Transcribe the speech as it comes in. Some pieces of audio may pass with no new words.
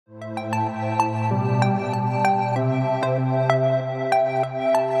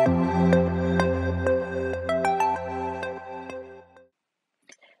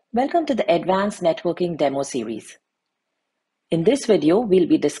Welcome to the Advanced Networking Demo Series. In this video, we'll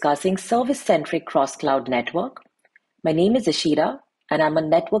be discussing Service-Centric Cross-Cloud Network. My name is Ishita, and I'm a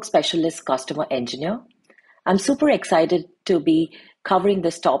Network Specialist Customer Engineer. I'm super excited to be covering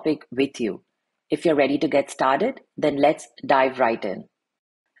this topic with you. If you're ready to get started, then let's dive right in.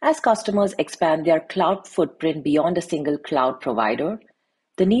 As customers expand their cloud footprint beyond a single cloud provider,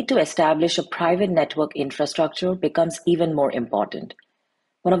 the need to establish a private network infrastructure becomes even more important.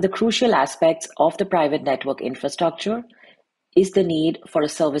 One of the crucial aspects of the private network infrastructure is the need for a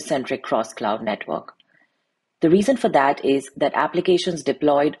service-centric cross-cloud network. The reason for that is that applications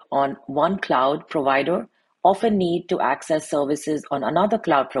deployed on one cloud provider often need to access services on another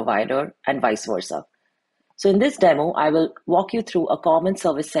cloud provider and vice versa. So in this demo, I will walk you through a common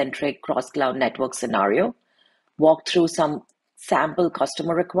service-centric cross-cloud network scenario, walk through some sample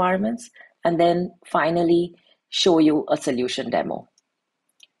customer requirements, and then finally show you a solution demo.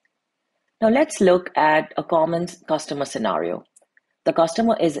 Now let's look at a common customer scenario. The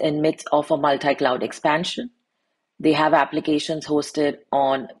customer is in midst of a multi-cloud expansion. They have applications hosted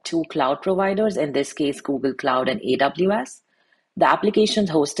on two cloud providers, in this case, Google Cloud and AWS. The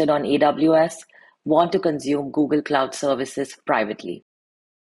applications hosted on AWS want to consume Google Cloud services privately.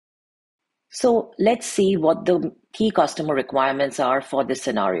 So let's see what the key customer requirements are for this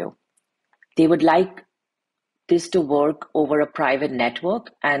scenario. They would like this to work over a private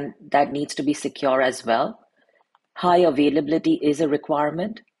network, and that needs to be secure as well. High availability is a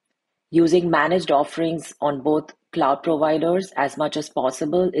requirement. Using managed offerings on both cloud providers as much as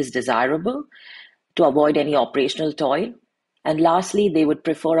possible is desirable to avoid any operational toil. And lastly, they would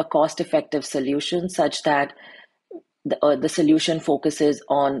prefer a cost-effective solution such that the solution focuses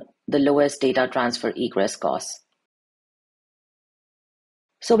on the lowest data transfer egress costs.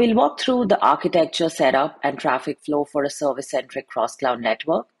 So we'll walk through the architecture setup and traffic flow for a service-centric cross-cloud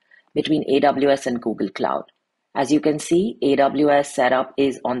network between AWS and Google Cloud. As you can see, AWS setup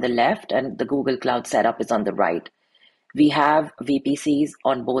is on the left and the Google Cloud setup is on the right. We have VPCs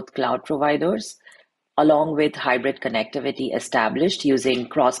on both cloud providers, along with hybrid connectivity established using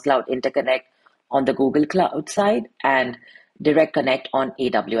Cross-Cloud Interconnect on the Google Cloud side and Direct Connect on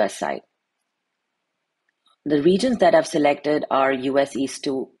AWS side. The regions that I've selected are US East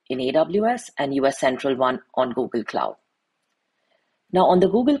 2 in AWS and US Central 1 on Google Cloud. Now on the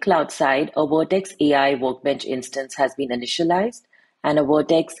Google Cloud side, a Vertex AI Workbench instance has been initialized and a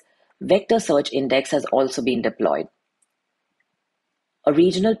Vertex vector search index has also been deployed. A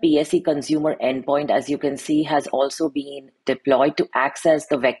regional PSE consumer endpoint, as you can see, has also been deployed to access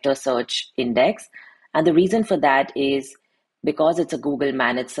the vector search index. And the reason for that is because it's a Google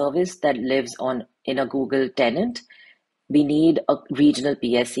managed service that lives in a Google tenant, we need a regional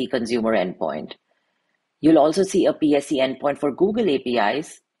PSE consumer endpoint. You'll also see a PSE endpoint for Google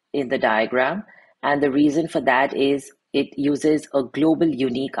APIs in the diagram. And the reason for that is it uses a global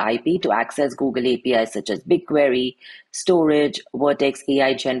unique IP to access Google APIs such as BigQuery, storage, Vertex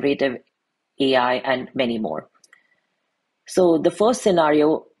AI, generative AI, and many more. So the first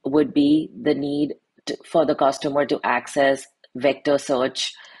scenario would be the need for the customer to access vector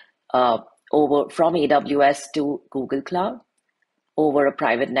search over from AWS to Google Cloud over a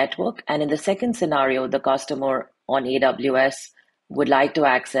private network. And in the second scenario, the customer on AWS would like to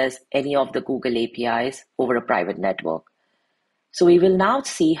access any of the Google APIs over a private network. So we will now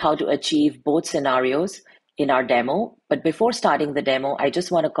see how to achieve both scenarios in our demo. But before starting the demo, I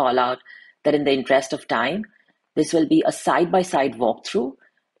just want to call out that in the interest of time, this will be a side-by-side walkthrough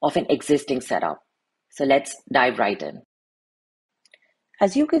of an existing setup. So let's dive right in.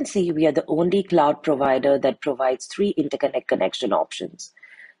 As you can see, we are the only cloud provider that provides 3 interconnect connection options.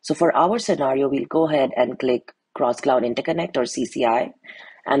 So for our scenario, we'll go ahead and click Cross-Cloud Interconnect or CCI,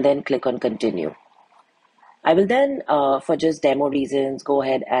 and then click on Continue. I will then, for just demo reasons, go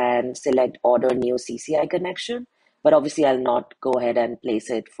ahead and select Order New CCI Connection, but obviously I'll not go ahead and place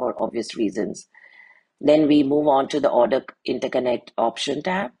it for obvious reasons. Then we move on to the Order Interconnect option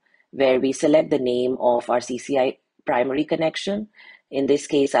tab, where we select the name of our CCI primary connection. In this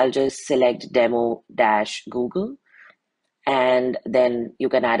case, I'll just select demo-Google, and then you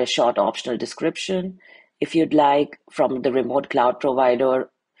can add a short optional description. If you'd like, from the remote cloud provider,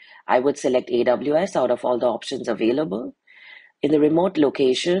 I would select AWS out of all the options available. In the remote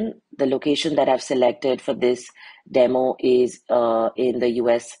location, the location that I've selected for this demo is in the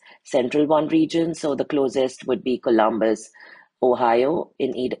US Central 1 region. So the closest would be Columbus, Ohio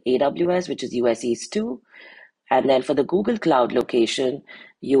in AWS, which is US East 2. And then for the Google Cloud location,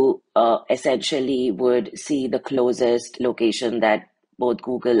 you essentially would see the closest location that both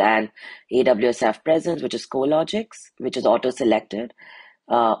Google and AWS have presence, which is CoLogix, which is auto-selected.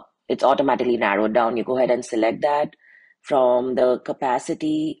 it's automatically narrowed down. You go ahead and select that. From the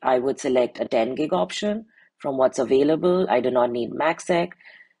capacity, I would select a 10 gig option from what's available. I do not need MaxSec.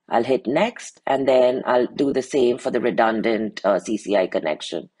 I'll hit next, and then I'll do the same for the redundant CCI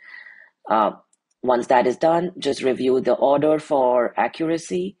connection. Uh, Once that is done, just review the order for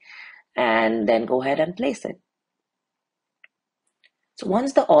accuracy and then go ahead and place it. So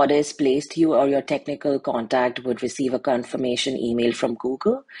once the order is placed, you or your technical contact would receive a confirmation email from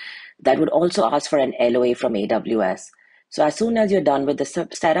Google that would also ask for an LOA from AWS. So as soon as you're done with the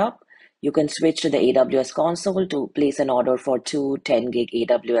setup, you can switch to the AWS console to place an order for two 10 gig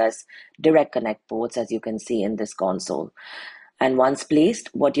AWS Direct Connect ports, as you can see in this console. And once placed,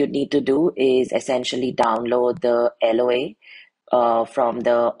 what you need to do is essentially download the LOA from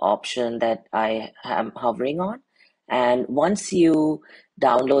the option that I am hovering on. And once you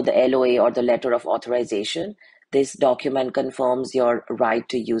download the LOA or the letter of authorization, this document confirms your right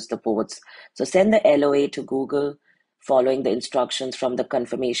to use the ports. So send the LOA to Google following the instructions from the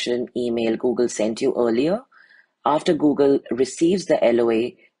confirmation email Google sent you earlier. After Google receives the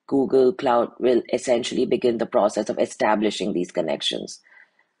LOA, Google Cloud will essentially begin the process of establishing these connections.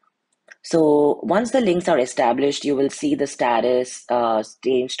 So once the links are established, you will see the status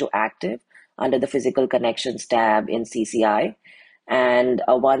change to active under the physical connections tab in CCI. And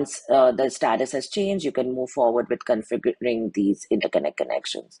once the status has changed, you can move forward with configuring these interconnect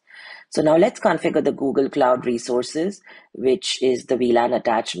connections. So now let's configure the Google Cloud resources, which is the VLAN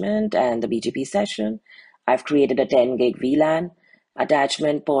attachment and the BGP session. I've created a 10 gig VLAN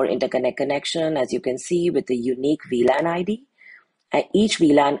attachment per interconnect connection, as you can see, with the unique VLAN ID. Each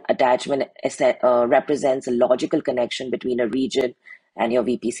VLAN attachment represents a logical connection between a region and your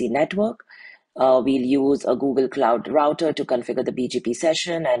VPC network. We'll use a Google Cloud router to configure the BGP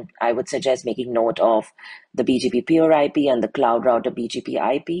session, and I would suggest making note of the BGP peer IP and the Cloud Router BGP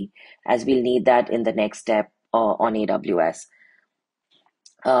IP, as we'll need that in the next step on AWS.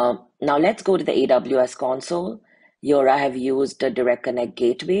 Now let's go to the AWS console. Here I have used the Direct Connect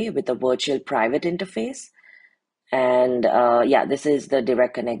gateway with a virtual private interface. And yeah, this is the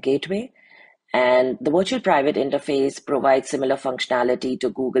Direct Connect gateway. And the virtual private interface provides similar functionality to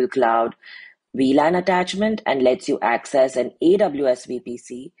Google Cloud VLAN attachment and lets you access an AWS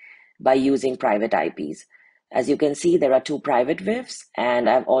VPC by using private IPs. As you can see, there are two private VIFs, and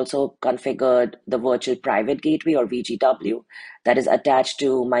I've also configured the virtual private gateway or VGW that is attached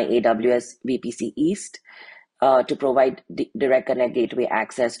to my AWS VPC East to provide Direct Connect gateway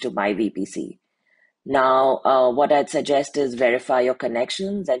access to my VPC. Now, what I'd suggest is verify your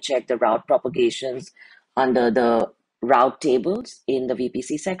connections and check the route propagations under the route tables in the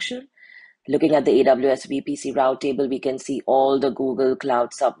VPC section. Looking at the AWS VPC route table, we can see all the Google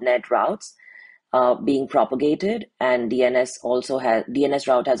Cloud subnet routes being propagated, and DNS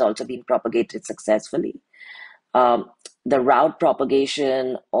route has also been propagated successfully. The route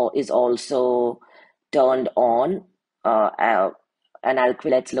propagation is also turned on, and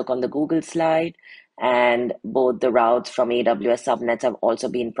let's look on the Google slide. And both the routes from AWS subnets have also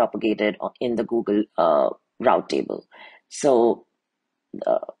been propagated in the Google route table. So,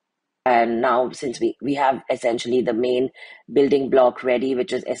 and now since we have essentially the main building block ready,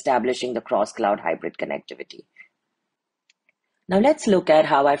 which is establishing the cross-cloud hybrid connectivity. Now let's look at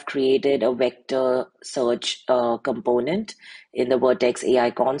how I've created a vector search component in the Vertex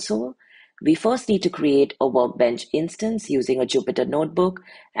AI console. We first need to create a Workbench instance using a Jupyter notebook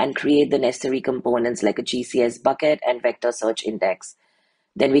and create the necessary components like a GCS bucket and vector search index.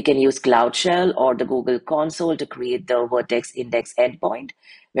 Then we can use Cloud Shell or the Google console to create the Vertex index endpoint,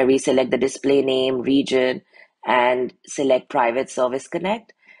 where we select the display name, region, and select private service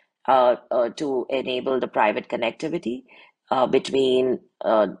connect to enable the private connectivity between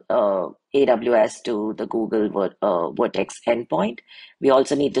AWS to the Google Vertex endpoint. We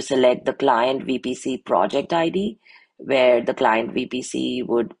also need to select the client VPC project ID, where the client VPC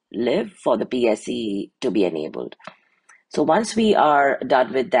would live for the PSE to be enabled. So once we are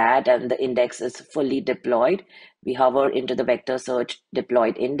done with that and the index is fully deployed, we hover into the vector search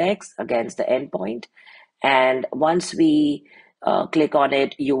deployed index against the endpoint. And once we click on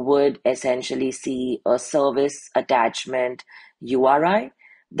it, you would essentially see a service attachment URI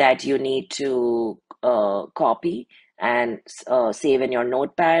that you need to copy and save in your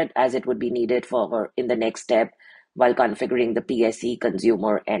notepad, as it would be needed for in the next step while configuring the PSE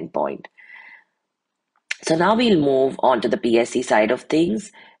consumer endpoint. So now we'll move on to the PSE side of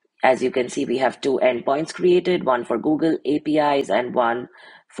things. As you can see, we have two endpoints created, one for Google APIs and one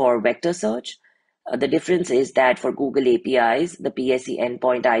for vector search. The difference is that for Google APIs, the PSE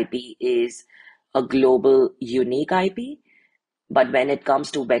endpoint IP is a global unique IP, But when it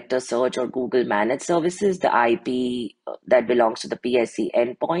comes to vector search or Google managed services, the IP that belongs to the PSC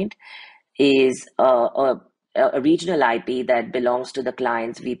endpoint is a regional IP that belongs to the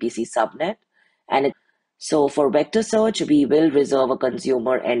client's VPC subnet. So for vector search, we will reserve a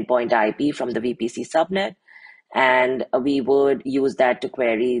consumer endpoint IP from the VPC subnet, and we would use that to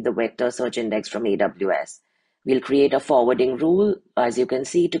query the vector search index from AWS. We'll create a forwarding rule, as you can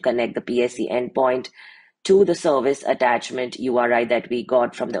see, to connect the PSC endpoint to the service attachment URI that we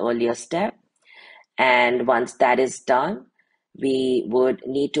got from the earlier step. And once that is done, we would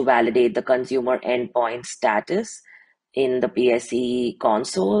need to validate the consumer endpoint status in the PSE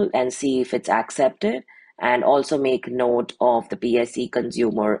console and see if it's accepted, and also make note of the PSE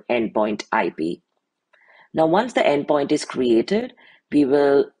consumer endpoint IP. Now, once the endpoint is created, we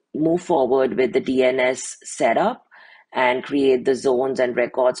will move forward with the DNS setup and create the zones and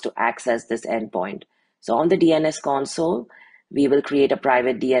records to access this endpoint. So on the DNS console, we will create a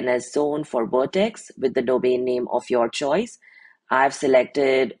private DNS zone for Vertex with the domain name of your choice. I've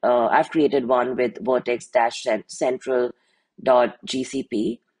created one with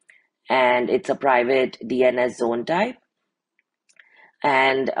vertex-central.gcp, and it's a private DNS zone type.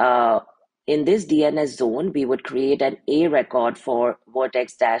 And in this DNS zone, we would create an A record for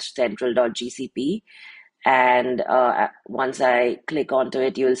vertex-central.gcp. And once I click onto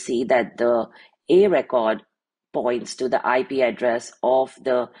it, you'll see that the A record points to the IP address of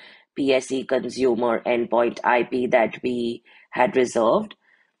the PSE consumer endpoint IP that we had reserved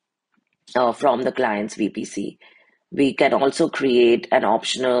from the client's VPC. We can also create an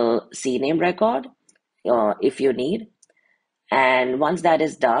optional CNAME record if you need. And once that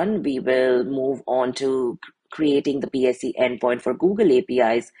is done, we will move on to creating the PSE endpoint for Google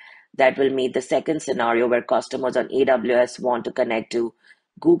APIs that will meet the second scenario where customers on AWS want to connect to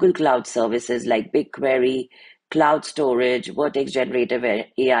Google Cloud services like BigQuery, Cloud Storage, Vertex Generative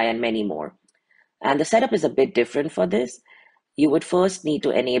AI, and many more. And the setup is a bit different for this. You would first need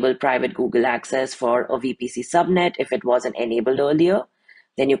to enable private Google access for a VPC subnet if it wasn't enabled earlier.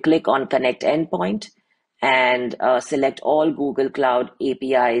 Then you click on Connect Endpoint and select all Google Cloud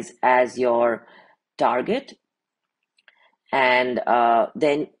APIs as your target. And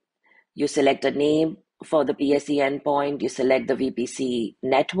then you select a name for the PSE endpoint. You select the VPC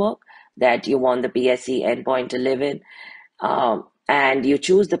network that you want the PSE endpoint to live in. And you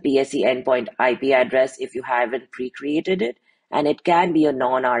choose the PSE endpoint IP address if you haven't pre-created it. And it can be a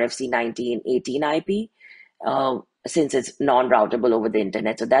non-RFC 1918 IP since it's non-routable over the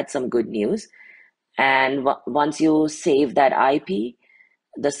internet. So that's some good news. And once you save that IP,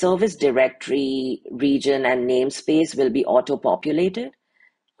 the service directory, region, and namespace will be auto-populated.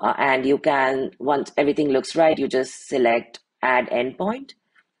 And you can, once everything looks right, you just select Add Endpoint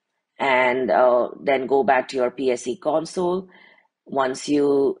and then go back to your PSE console. Once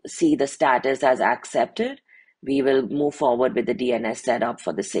you see the status as accepted, we will move forward with the DNS setup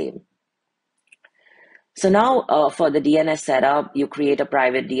for the same. So now for the DNS setup, you create a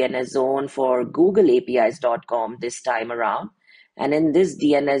private DNS zone for googleapis.com this time around. And in this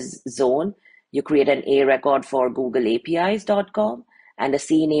DNS zone, you create an A record for googleapis.com and a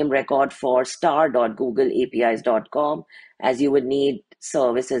CNAME record for star.googleapis.com, as you would need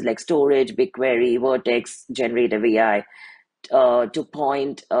services like storage, BigQuery, Vertex, Generative AI to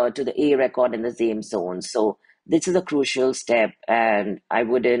point to the A record in the same zone. So this is a crucial step, and I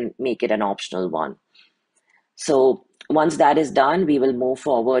wouldn't make it an optional one. So once that is done, we will move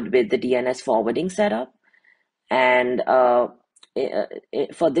forward with the DNS forwarding setup. And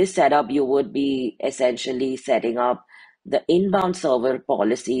for this setup, you would be essentially setting up the inbound server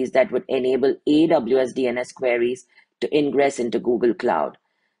policies that would enable AWS DNS queries to ingress into Google Cloud.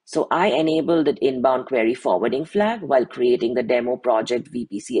 So I enabled the inbound query forwarding flag while creating the demo project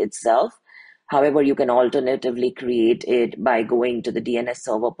VPC itself. However, you can alternatively create it by going to the DNS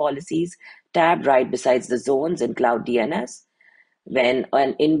server policies tab right besides the zones in Cloud DNS. When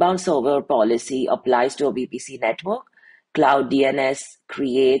an inbound server policy applies to a VPC network, Cloud DNS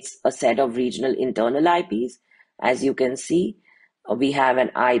creates a set of regional internal IPs. As you can see, we have an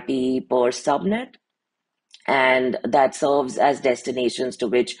IP per subnet, and that serves as destinations to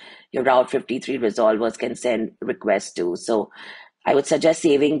which your Route 53 resolvers can send requests to. So I would suggest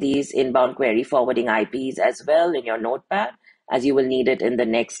saving these inbound query forwarding IPs as well in your notepad, as you will need it in the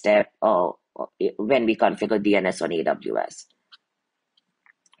next step when we configure DNS on AWS.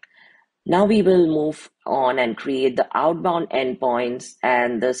 Now we will move on and create the outbound endpoints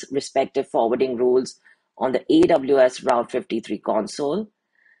and the respective forwarding rules on the AWS Route 53 console.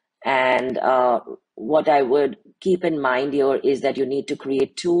 And what I would keep in mind here is that you need to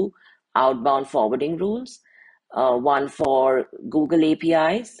create two outbound forwarding rules. one for Google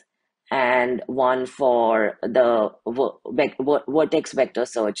APIs, and one for the Vertex Vector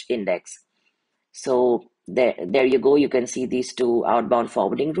Search Index. So there you go. You can see these two outbound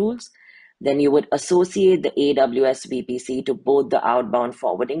forwarding rules. Then you would associate the AWS VPC to both the outbound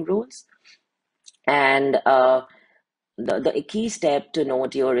forwarding rules. And the key step to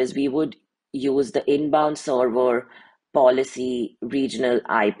note here is we would use the inbound server policy regional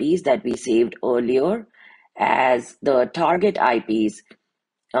IPs that we saved earlier as the target IPs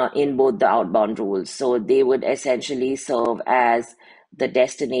in both the outbound rules. So they would essentially serve as the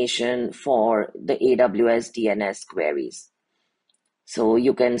destination for the AWS DNS queries. So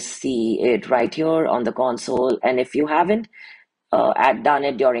you can see it right here on the console. And if you haven't done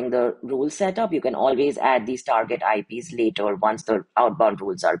it during the rule setup, you can always add these target IPs later once the outbound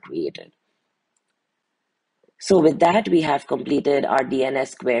rules are created. So with that, we have completed our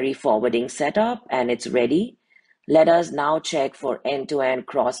DNS query forwarding setup and it's ready. Let us now check for end-to-end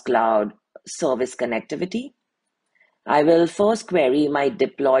cross-cloud service connectivity. I will first query my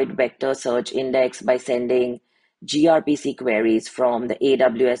deployed vector search index by sending gRPC queries from the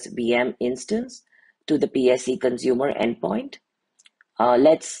AWS VM instance to the PSE consumer endpoint.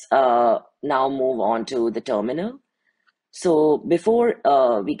 Let's now move on to the terminal. So before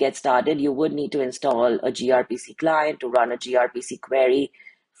we get started, you would need to install a gRPC client to run a gRPC query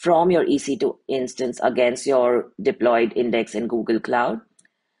from your EC2 instance against your deployed index in Google Cloud.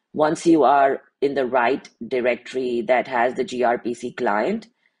 Once you are in the right directory that has the gRPC client,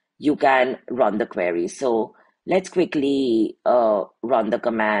 you can run the query. So let's quickly run the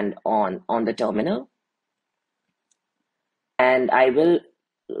command on the terminal. And I will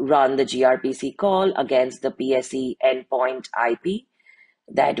run the gRPC call against the PSE endpoint IP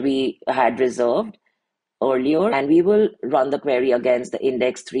that we had reserved earlier, and we will run the query against the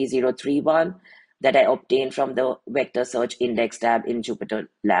index 3031 that I obtained from the vector search index tab in Jupyter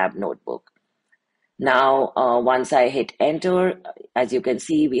Lab notebook. Now, once I hit enter, as you can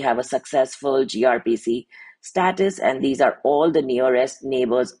see, we have a successful gRPC status, and these are all the nearest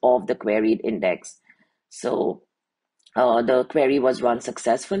neighbors of the queried index. So the query was run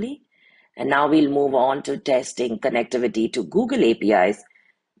successfully. And now we'll move on to testing connectivity to Google APIs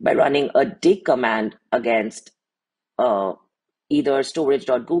by running a dig command against either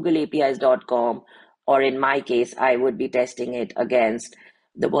storage.googleapis.com, or in my case, I would be testing it against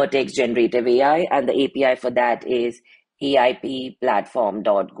the Vertex Generative AI, and the API for that is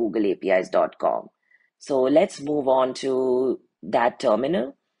eipplatform.googleapis.com. So let's move on to that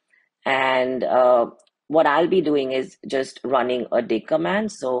terminal. And what I'll be doing is just running a dig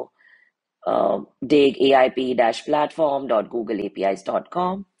command. So dig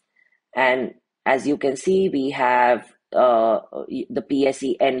aip-platform.googleapis.com. And as you can see, we have the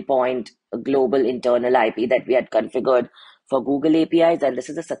PSE endpoint global internal IP that we had configured for Google APIs, and this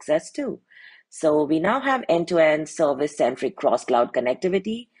is a success too. So we now have end-to-end service-centric cross-cloud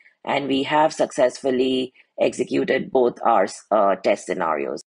connectivity, and we have successfully executed both our test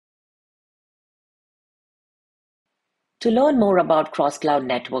scenarios. To learn more about cross-cloud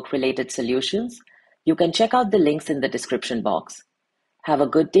network related solutions, you can check out the links in the description box. Have a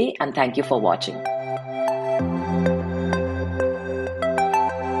good day and thank you for watching.